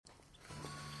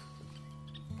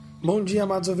Bom dia,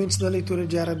 amados ouvintes da leitura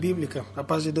diária bíblica. A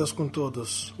paz de Deus com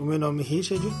todos. O meu nome é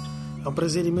Richard. É um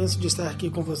prazer imenso de estar aqui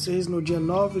com vocês no dia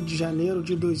 9 de janeiro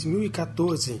de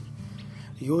 2014.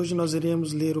 E hoje nós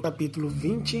iremos ler o capítulo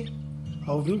 20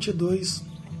 ao 22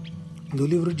 do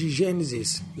livro de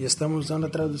Gênesis. E estamos usando a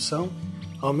tradução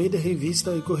Almeida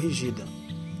Revista e Corrigida.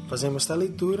 Fazemos esta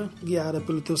leitura guiada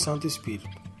pelo Teu Santo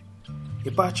Espírito. E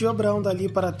partiu Abraão dali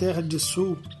para a terra de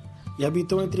Sul, e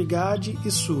habitou entre Gade e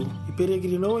Sul, e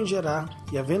peregrinou em Gerá,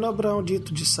 e havendo Abraão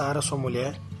dito de Sara, sua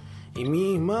mulher, e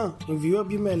minha irmã enviou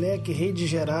Abimeleque, rei de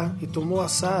Gerá, e tomou a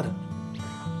Sara.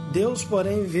 Deus,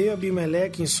 porém, veio a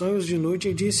Abimeleque em sonhos de noite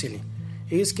e disse-lhe,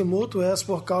 eis que morto és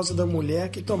por causa da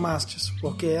mulher que tomastes,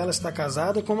 porque ela está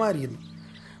casada com o marido.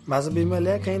 Mas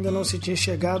Abimeleque ainda não se tinha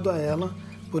chegado a ela,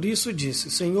 por isso disse,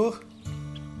 Senhor,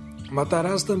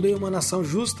 matarás também uma nação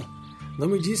justa? Não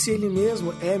me disse ele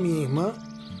mesmo, é minha irmã?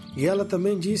 E ela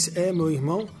também disse, é meu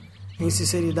irmão? Em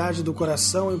sinceridade do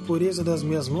coração e pureza das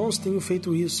minhas mãos tenho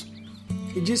feito isso.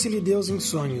 E disse-lhe Deus em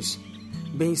sonhos,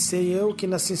 bem sei eu que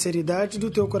na sinceridade do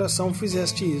teu coração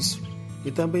fizeste isso.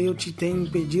 E também eu te tenho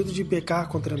impedido de pecar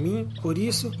contra mim, por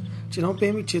isso te não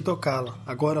permiti tocá-la.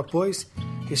 Agora, pois,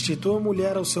 restitua a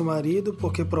mulher ao seu marido,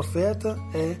 porque profeta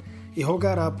é, e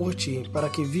rogará por ti, para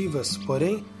que vivas.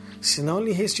 Porém, se não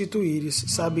lhe restituíres,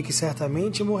 sabe que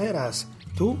certamente morrerás,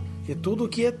 tu e tudo o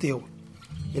que é teu.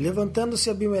 E levantando-se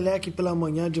Abimeleque pela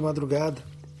manhã de madrugada,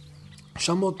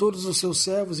 chamou todos os seus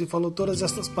servos e falou todas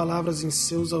estas palavras em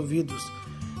seus ouvidos.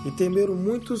 E temeram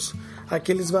muitos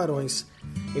aqueles varões.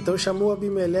 Então chamou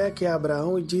Abimeleque a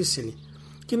Abraão e disse-lhe,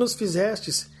 que nos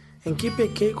fizestes? Em que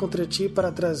pequei contra ti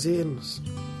para trazer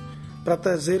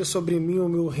sobre mim o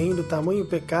meu reino tamanho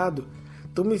pecado?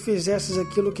 Tu me fizestes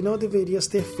aquilo que não deverias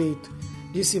ter feito.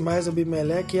 Disse mais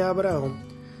Abimeleque a Abraão,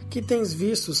 que tens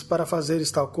vistos para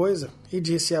fazeres tal coisa? E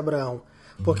disse Abraão,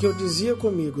 porque eu dizia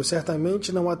comigo,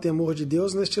 certamente não há temor de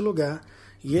Deus neste lugar,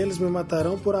 e eles me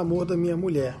matarão por amor da minha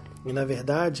mulher. E na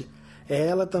verdade, é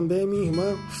ela também minha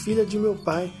irmã, filha de meu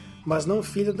pai, mas não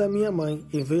filha da minha mãe,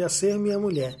 e veio a ser minha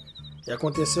mulher. E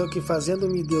aconteceu que,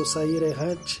 fazendo-me Deus sair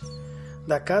errante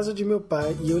da casa de meu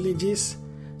pai, e eu lhe disse,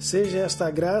 seja esta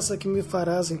a graça que me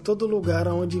farás em todo lugar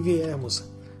aonde viermos.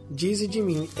 Dize de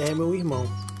mim, é meu irmão.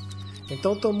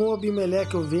 Então tomou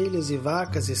Abimeleque ovelhas e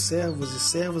vacas e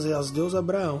servos e as deu a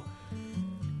Abraão.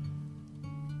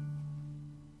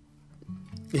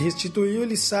 E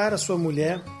restituiu-lhe Sara, sua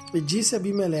mulher, e disse a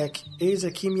Abimeleque, eis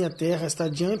aqui minha terra está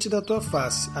diante da tua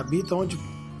face, habita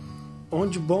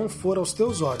onde bom for aos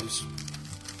teus olhos.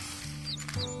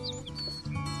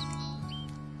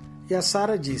 E a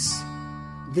Sara disse,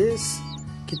 vês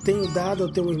que tenho dado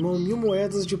ao teu irmão 1000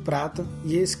 moedas de prata,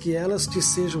 e eis que elas te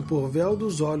sejam por véu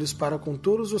dos olhos para com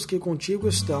todos os que contigo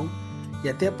estão, e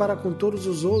até para com todos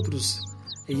os outros,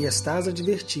 e estás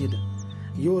advertida.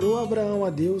 E orou Abraão a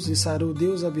Deus, e sarou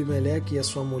Deus a Abimeleque e a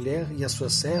sua mulher e as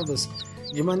suas servas,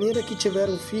 de maneira que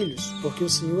tiveram filhos, porque o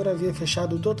Senhor havia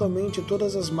fechado totalmente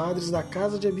todas as madres da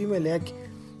casa de Abimeleque,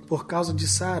 por causa de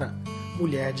Sara,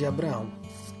 mulher de Abraão.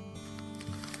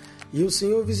 E o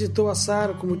Senhor visitou a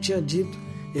Sara, como tinha dito,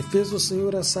 e fez o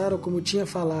Senhor a Sara como tinha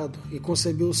falado, e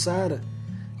concebeu Sara,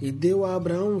 e deu a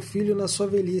Abraão um filho na sua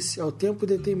velhice, ao tempo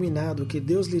determinado que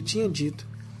Deus lhe tinha dito.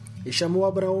 E chamou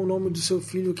Abraão o nome do seu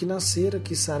filho que nascera,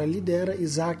 que Sara lhe dera,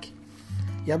 Isaque.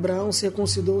 E Abraão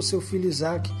circuncidou o seu filho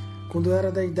Isaque, quando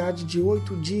era da idade de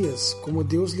 8 dias, como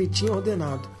Deus lhe tinha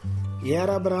ordenado. E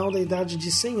era Abraão da idade de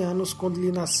 100 anos, quando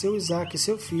lhe nasceu Isaque,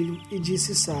 seu filho, e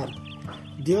disse Sara,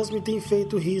 Deus me tem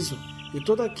feito riso, e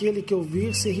todo aquele que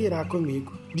ouvir se rirá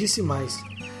comigo. Disse mais,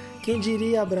 quem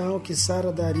diria a Abraão que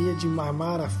Sara daria de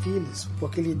mamar a filhos,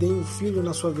 porque lhe dei um filho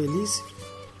na sua velhice?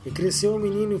 E cresceu o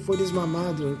menino e foi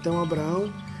desmamado. Então Abraão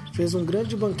fez um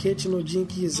grande banquete no dia em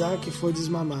que Isaque foi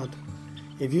desmamado.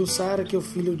 E viu Sara que o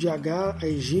filho de Agar, a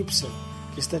egípcia,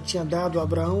 que tinha dado a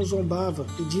Abraão, zombava,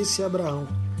 e disse a Abraão,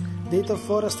 deita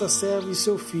fora esta serva e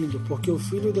seu filho, porque o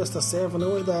filho desta serva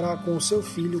não herdará com o seu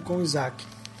filho, com Isaque.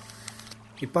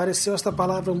 E pareceu esta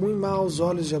palavra muito má aos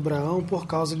olhos de Abraão por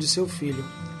causa de seu filho.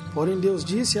 Porém Deus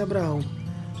disse a Abraão,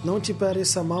 não te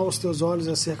pareça mal aos teus olhos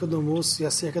acerca do moço e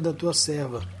acerca da tua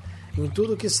serva. Em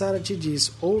tudo que Sara te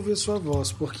diz, ouve a sua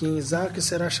voz, porque em Isaque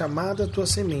será chamada a tua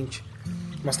semente.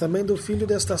 Mas também do filho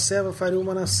desta serva farei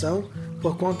uma nação,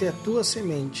 porquanto é a tua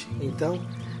semente. Então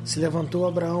se levantou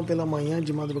Abraão pela manhã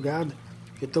de madrugada,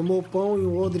 e tomou pão e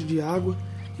um odre de água,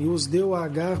 e os deu a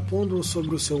Agar, pondo-o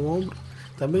sobre o seu ombro.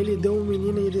 Também lhe deu um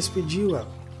menino e despediu-a.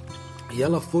 E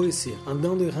ela foi-se,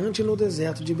 andando errante no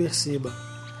deserto de Berseba.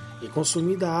 E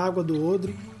consumida a água do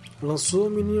odre, lançou o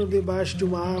menino debaixo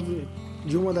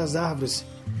de uma das árvores,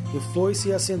 e foi-se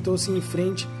e assentou-se em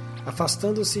frente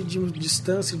afastando-se de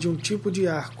distância de um tipo de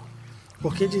arco,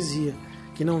 porque dizia: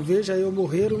 que não veja eu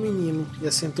morrer o menino. E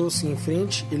assentou-se em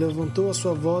frente, e levantou a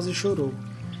sua voz e chorou.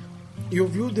 E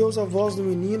ouviu Deus a voz do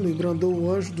menino, e brandou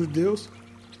o anjo de Deus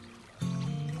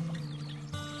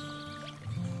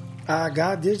a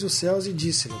Agar desde os céus, e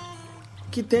disse-lhe: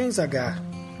 que tens, Agar?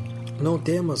 Não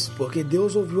temas, porque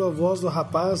Deus ouviu a voz do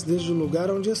rapaz desde o lugar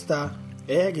onde está.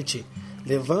 Ergue-te,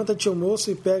 levanta-te o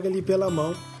moço e pega-lhe pela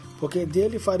mão, porque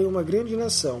dele farei uma grande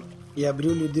nação. E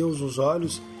abriu-lhe Deus os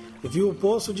olhos, e viu o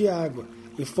poço de água,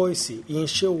 e foi-se, e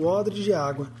encheu o odre de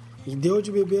água, e deu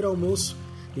de beber ao moço.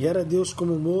 E era Deus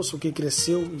como o moço que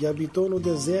cresceu, e habitou no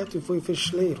deserto, e foi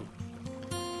fechleiro.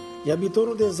 E habitou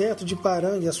no deserto de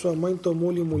Parã, e a sua mãe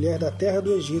tomou-lhe mulher da terra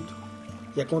do Egito.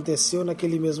 E aconteceu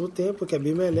naquele mesmo tempo que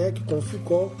Abimeleque, com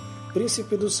Ficol,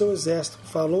 príncipe do seu exército,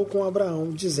 falou com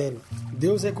Abraão, dizendo: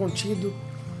 Deus é contigo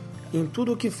em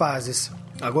tudo o que fazes.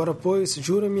 Agora, pois,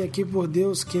 jura-me aqui por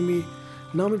Deus que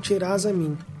não me tirás a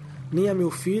mim, nem a meu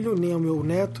filho, nem ao meu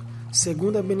neto,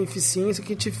 segundo a beneficência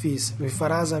que te fiz. Me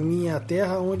farás a mim a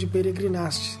terra onde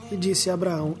peregrinaste. E disse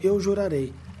Abraão: eu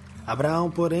jurarei. Abraão,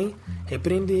 porém,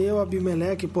 repreendeu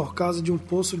Abimeleque por causa de um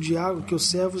poço de água que os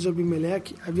servos de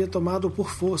Abimeleque haviam tomado por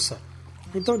força.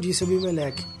 Então disse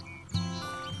Abimeleque: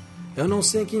 eu não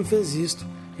sei quem fez isto,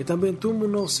 e também tu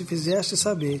não se fizeste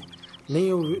saber, nem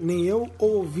eu o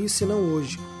ouvi senão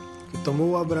hoje. E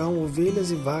tomou Abraão ovelhas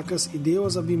e vacas, e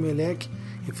deu-as a Abimeleque,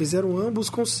 e fizeram ambos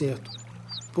concerto.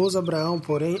 Pôs Abraão,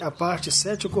 porém, à parte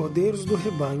 7 cordeiros do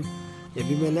rebanho, e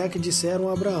Abimeleque disseram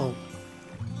a Abraão: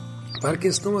 para que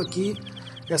estão aqui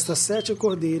estas 7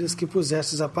 cordeiras que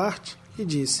pusestes à parte? E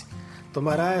disse: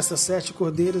 tomará estas 7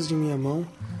 cordeiras de minha mão,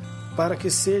 para que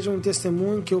sejam um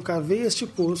testemunho que eu cavei este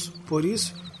poço. Por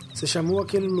isso se chamou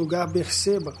aquele lugar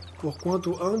Berseba,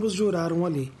 porquanto ambos juraram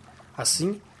ali.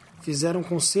 Assim fizeram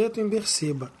concerto em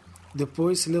Berseba.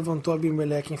 Depois se levantou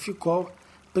Abimeleque em Ficol,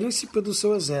 príncipe do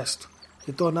seu exército,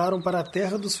 e tornaram para a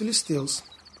terra dos filisteus.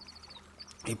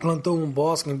 E plantou um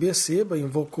bosque em Berseba, e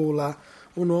invocou lá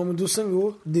o nome do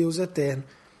Senhor, Deus eterno.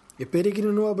 E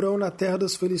peregrinou Abraão na terra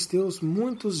dos filisteus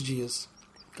muitos dias.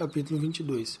 Capítulo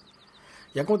 22.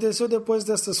 E aconteceu depois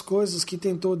destas coisas que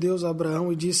tentou Deus a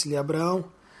Abraão e disse-lhe: Abraão.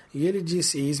 E ele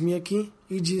disse: eis-me aqui.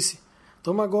 E disse: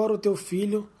 toma agora o teu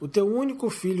filho, o teu único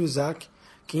filho Isaque,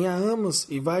 quem a amas,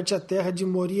 e vai-te à terra de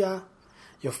Moriá.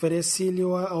 E ofereci-lhe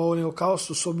ao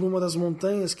holocausto sobre uma das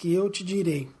montanhas que eu te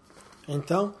direi.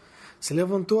 Então se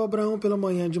levantou Abraão pela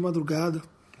manhã de madrugada,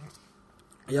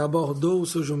 e abordou o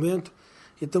seu jumento,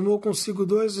 e tomou consigo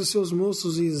 2 de seus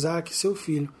moços e Isaque, seu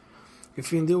filho, e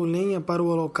fendeu lenha para o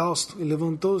holocausto, e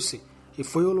levantou-se, e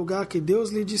foi ao lugar que Deus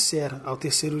lhe dissera. Ao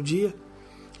 3º dia,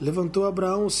 levantou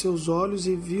Abraão os seus olhos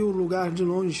e viu o lugar de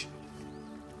longe.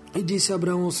 E disse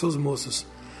Abraão aos seus moços: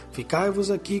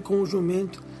 ficai-vos aqui com o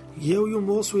jumento, e eu e o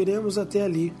moço iremos até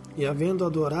ali, e havendo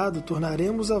adorado,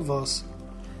 tornaremos a vós.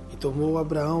 E tomou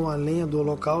Abraão a lenha do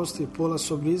holocausto, e pô-la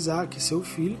sobre Isaque, seu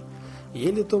filho, e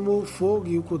ele tomou o fogo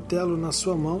e o cutelo na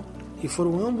sua mão, e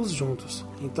foram ambos juntos.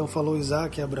 Então falou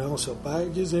Isaque a Abraão, seu pai,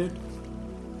 dizendo: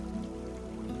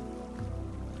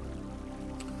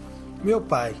 meu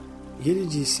pai. E ele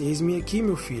disse: eis-me aqui,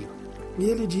 meu filho. E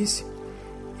ele disse: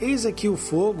 eis aqui o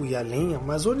fogo e a lenha,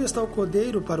 mas onde está o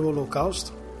cordeiro para o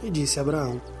holocausto? E disse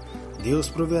Abraão: Deus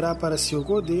proverá para si o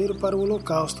cordeiro para o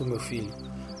holocausto, meu filho.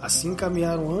 Assim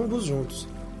caminharam ambos juntos,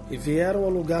 e vieram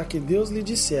ao lugar que Deus lhe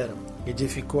dissera.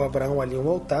 Edificou Abraão ali um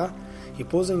altar, e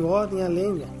pôs em ordem a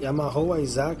lenha, e amarrou a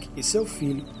Isaque e seu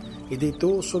filho, e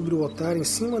deitou-o sobre o altar em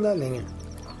cima da lenha.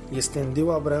 E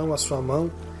estendeu Abraão a sua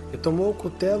mão, e tomou o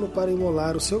cutelo para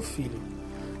imolar o seu filho.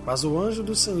 Mas o anjo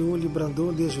do Senhor lhe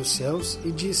brandou desde os céus,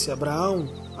 e disse: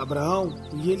 Abraão, Abraão.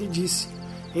 E ele disse: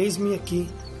 eis-me aqui.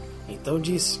 Então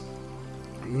disse: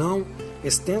 não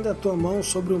estenda a tua mão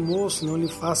sobre o moço, não lhe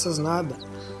faças nada,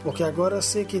 porque agora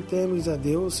sei que temes a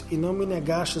Deus, e não me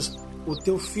negastes o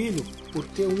teu filho, o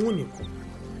teu único.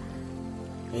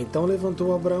 Então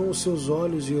levantou Abraão os seus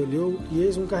olhos e olhou, e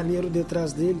eis um carneiro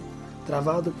detrás dele,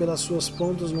 travado pelas suas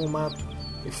pontas no mato.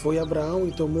 E foi Abraão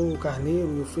e tomou o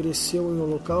carneiro e ofereceu em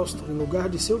holocausto em lugar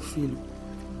de seu filho.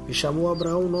 E chamou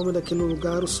Abraão o nome daquele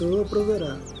lugar: o Senhor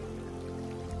proverá.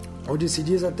 Onde se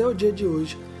diz até o dia de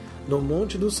hoje: no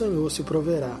monte do Senhor se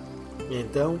proverá. E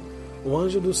então o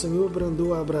anjo do Senhor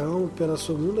brandou a Abraão pela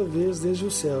 2ª vez desde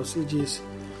os céus, e disse: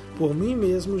 por mim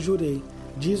mesmo jurei,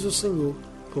 diz o Senhor,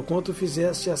 porquanto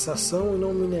fizeste essa ação e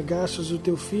não me negastes o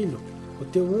teu filho, o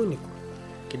teu único,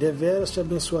 que deveras te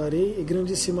abençoarei e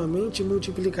grandissimamente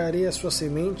multiplicarei a sua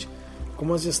semente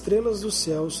como as estrelas dos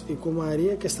céus e como a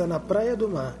areia que está na praia do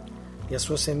mar, e a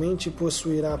sua semente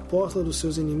possuirá a porta dos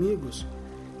seus inimigos.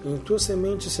 e em tua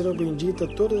semente serão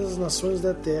benditas todas as nações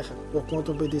da terra,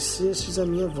 porquanto obedecestes a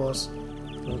minha voz.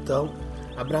 Então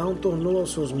Abraão tornou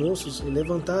aos seus moços, e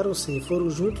levantaram-se e foram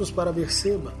juntos para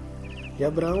Berseba. E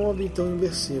Abraão habitou em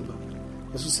Berseba.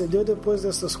 E sucedeu depois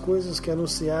destas coisas que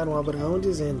anunciaram a Abraão,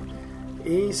 dizendo: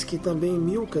 Eis que também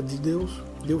Milca de Deus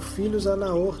deu filhos a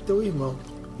Naor teu irmão,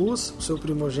 Uz, seu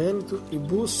primogênito, e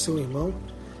Bus, seu irmão,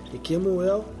 e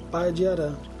Quemuel, pai de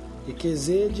Arã, e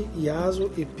Quezede, e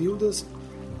Azo, e Pildas,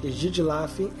 e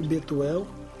Gidlafe,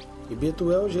 e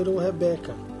Betuel gerou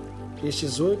Rebeca.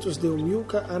 Estes 8 deu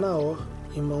Milca a Naor,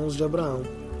 irmãos de Abraão.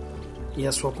 E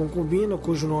a sua concubina,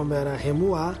 cujo nome era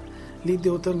Remuá, lhe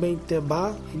deu também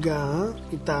Tebá, e Gaã,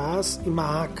 e Taás, e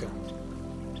Maaca.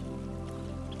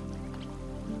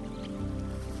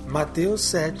 Mateus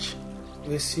 7,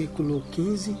 versículo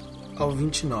 15 ao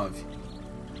 29.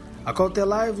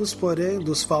 Acautelai-vos, porém,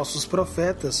 dos falsos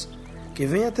profetas, que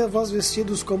vêm até vós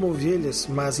vestidos como ovelhas,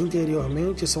 mas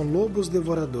interiormente são lobos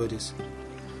devoradores.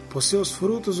 Por seus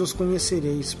frutos os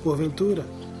conhecereis. Porventura,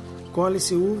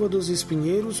 colhe-se uva dos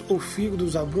espinheiros ou figo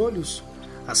dos abrolhos?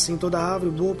 Assim toda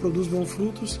árvore boa produz bons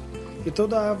frutos, e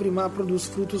toda árvore má produz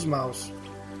frutos maus.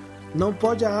 Não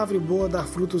pode a árvore boa dar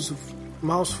frutos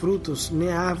maus frutos, nem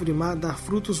a árvore má dar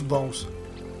frutos bons.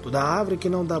 Toda árvore que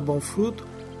não dá bom fruto,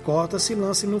 corta-se e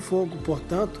lança no fogo.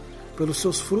 Portanto, pelos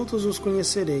seus frutos os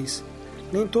conhecereis.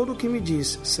 Nem todo o que me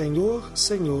diz, Senhor,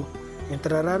 Senhor,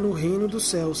 entrará no reino dos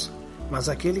céus, mas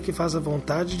aquele que faz a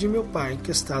vontade de meu Pai,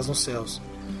 que estás nos céus.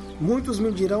 Muitos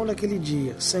me dirão naquele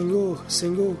dia, Senhor,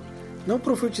 Senhor, não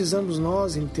profetizamos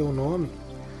nós em teu nome?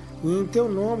 E em teu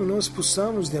nome não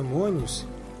expulsamos demônios?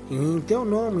 E em teu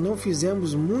nome não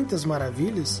fizemos muitas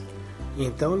maravilhas? E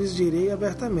então lhes direi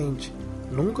abertamente,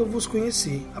 nunca vos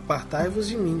conheci, apartai-vos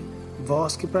de mim,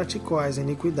 vós que praticais a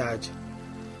iniquidade.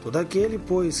 Todo aquele,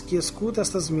 pois, que escuta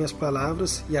estas minhas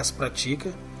palavras e as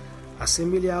pratica,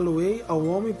 assemelhá-lo-ei ao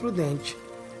homem prudente,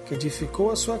 que edificou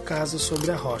a sua casa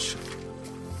sobre a rocha.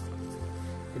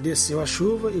 E desceu a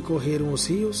chuva, e correram os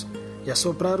rios, e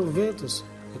assopraram ventos,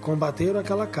 e combateram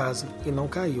aquela casa, e não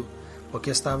caiu, porque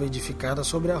estava edificada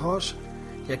sobre a rocha.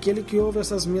 E aquele que ouve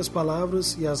estas minhas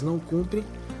palavras e as não cumpre,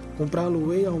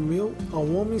 comprá-lo-ei ao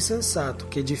homem insensato,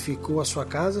 que edificou a sua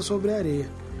casa sobre a areia.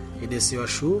 E desceu a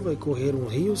chuva, e correram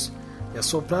rios, e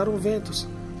assopraram ventos,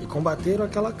 e combateram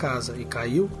aquela casa, e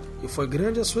caiu, e foi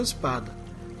grande a sua espada.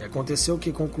 E aconteceu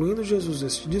que, concluindo Jesus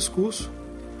este discurso,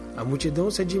 a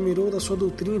multidão se admirou da sua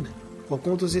doutrina,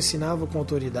 porquanto os ensinava com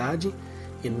autoridade,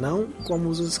 e não como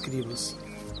os escribas.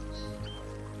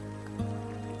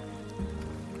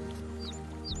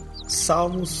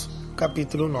 Salmos,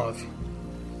 capítulo 9.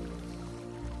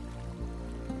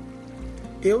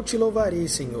 Eu te louvarei,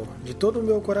 Senhor, de todo o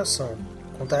meu coração,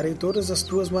 contarei todas as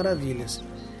tuas maravilhas.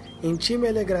 Em ti me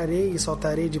alegrarei e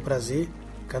saltarei de prazer,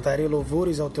 cantarei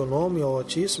louvores ao teu nome, ó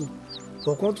Altíssimo,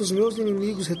 porquanto os meus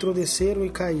inimigos retrocederam e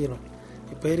caíram,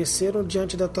 e pereceram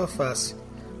diante da tua face.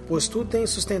 Pois tu tens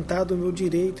sustentado o meu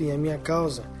direito e a minha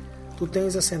causa, tu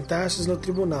tens assentastes no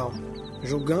tribunal,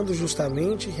 julgando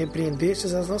justamente,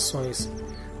 repreendestes as nações.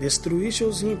 Destruíste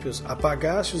os ímpios,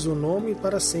 apagastes o nome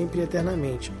para sempre e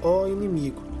eternamente, ó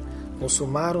inimigo.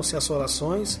 Consumaram-se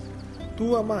assolações,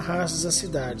 tu amarrastes as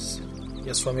cidades, e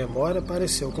a sua memória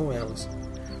pareceu com elas.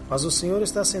 Mas o Senhor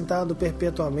está sentado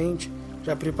perpetuamente,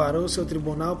 já preparou seu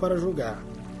tribunal para julgar.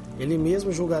 Ele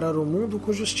mesmo julgará o mundo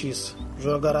com justiça,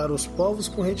 julgará os povos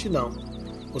com retidão.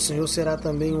 O Senhor será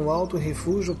também um alto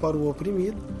refúgio para o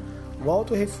oprimido, um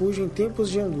alto refúgio em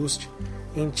tempos de angústia.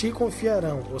 Em ti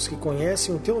confiarão os que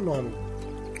conhecem o teu nome,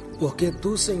 porque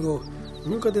tu, Senhor,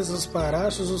 nunca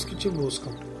desamparastes os que te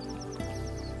buscam.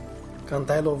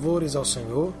 Cantai louvores ao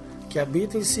Senhor, que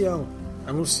habita em Sião,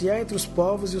 anunciai entre os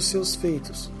povos os seus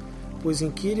feitos, pois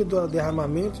inquire do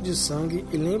derramamento de sangue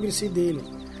e lembre-se dele.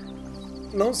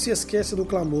 Não se esqueça do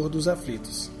clamor dos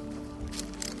aflitos.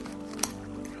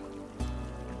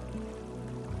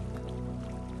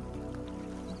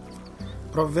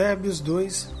 Provérbios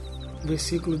 2,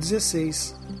 versículo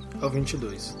 16 ao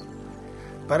 22.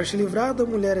 Para te livrar da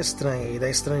mulher estranha e da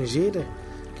estrangeira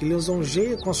que lhe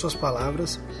lisonjeia com suas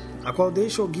palavras, a qual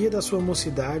deixa o guia da sua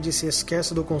mocidade e se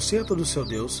esquece do conserto do seu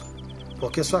Deus,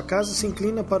 porque sua casa se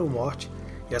inclina para o morte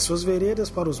e as suas veredas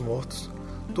para os mortos.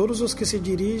 Todos os que se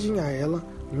dirigem a ela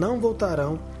não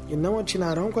voltarão e não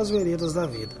atinarão com as veredas da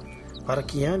vida, para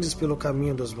que andes pelo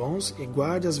caminho dos bons e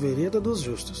guarde as veredas dos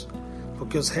justos,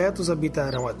 porque os retos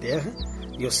habitarão a terra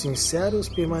e os sinceros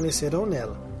permanecerão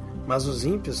nela, mas os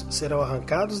ímpios serão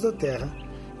arrancados da terra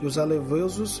e os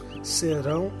alevosos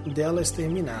serão dela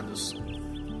exterminados.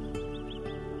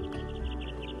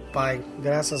 Pai,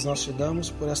 graças nós te damos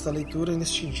por esta leitura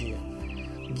neste dia.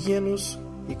 Guia-nos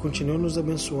e continue nos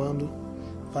abençoando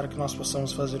para que nós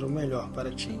possamos fazer o melhor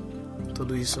para Ti.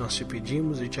 Tudo isso nós te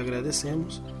pedimos e te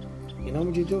agradecemos, em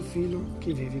nome de Teu Filho,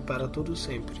 que vive para todo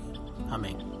sempre.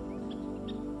 Amém.